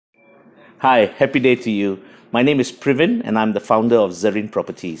Hi, happy day to you. My name is Previn and I'm the founder of Zareen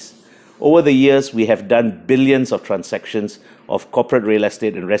Properties. Over the years, we have done billions of transactions of corporate real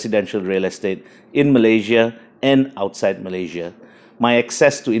estate and residential real estate in Malaysia and outside Malaysia. My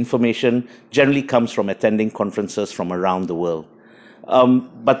access to information generally comes from attending conferences from around the world.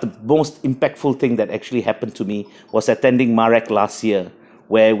 But the most impactful thing that actually happened to me was attending MAREC last year,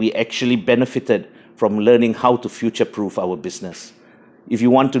 where we actually benefited from learning how to future-proof our business. If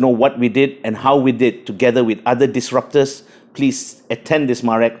you want to know what we did and how we did together with other disruptors, please attend this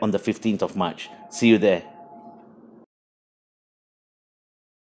MAREC on the 15th of March. See you there.